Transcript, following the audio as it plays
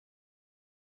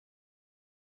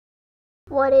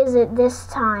What is it this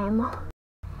time?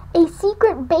 A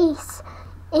secret base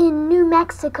in New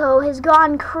Mexico has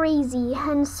gone crazy,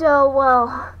 and so,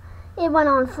 well, it went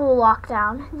on full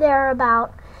lockdown. There are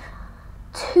about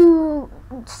 2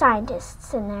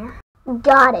 scientists in there.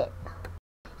 Got it.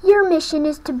 Your mission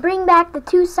is to bring back the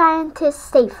 2 scientists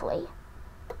safely.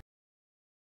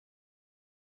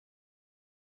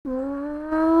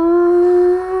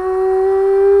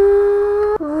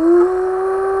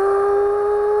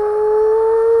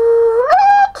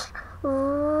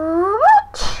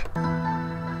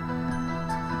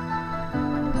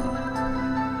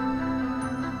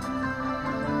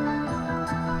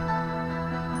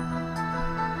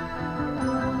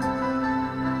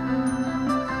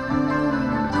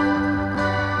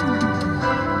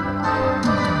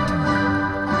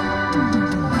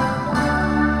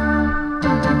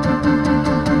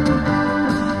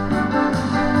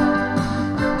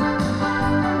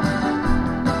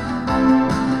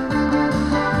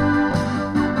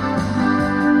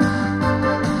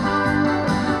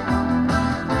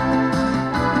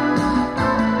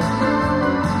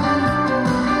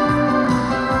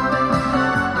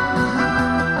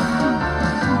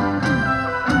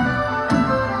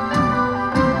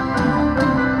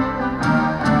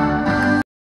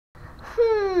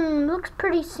 Looks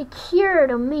pretty secure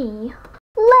to me.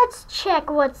 Let's check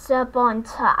what's up on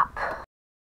top.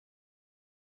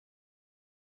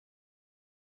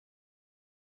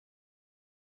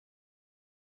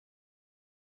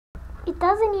 It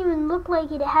doesn't even look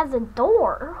like it has a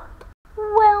door.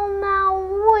 Well,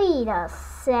 now wait a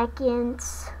second.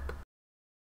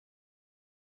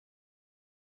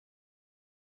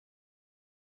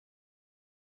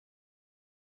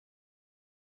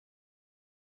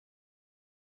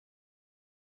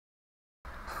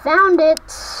 Found it.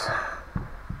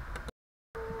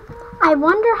 I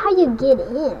wonder how you get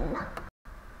in.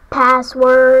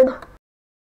 Password.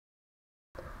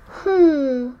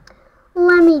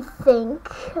 Let me think.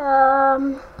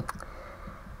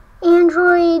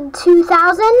 Android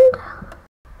 2000?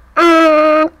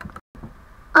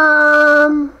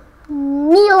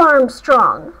 Neil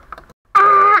Armstrong.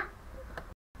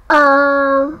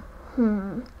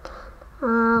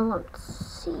 Let's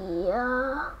see.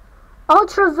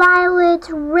 Ultraviolet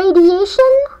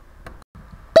radiation?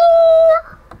 Ding!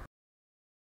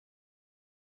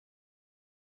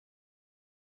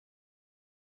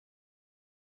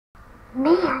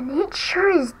 Man, it sure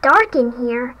is dark in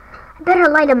here. I better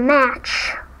light a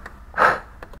match.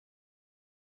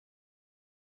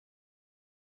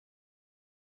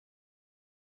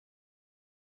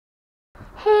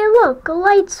 Hey, look, a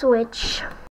light switch.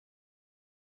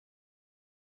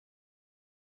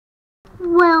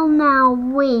 Well, now,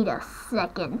 wait a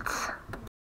second.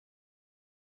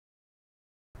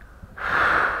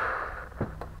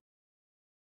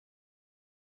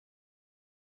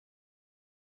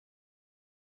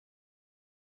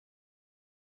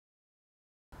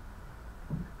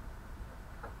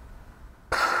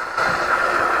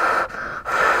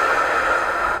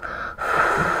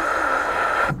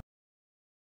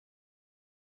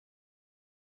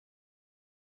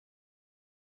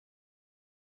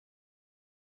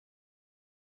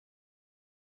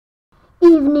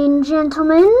 Evening,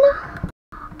 gentlemen.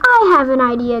 I have an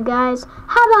idea, guys.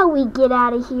 How about we get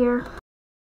out of here?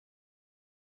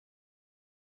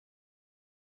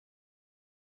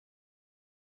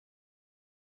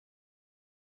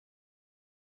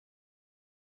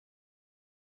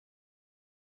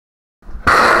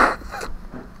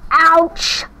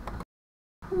 Ouch!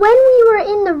 When we were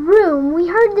in the room, we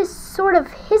heard this sort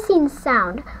of hissing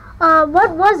sound.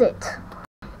 What was it?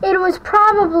 It was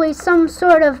probably some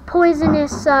sort of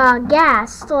poisonous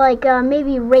gas, like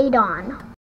maybe radon.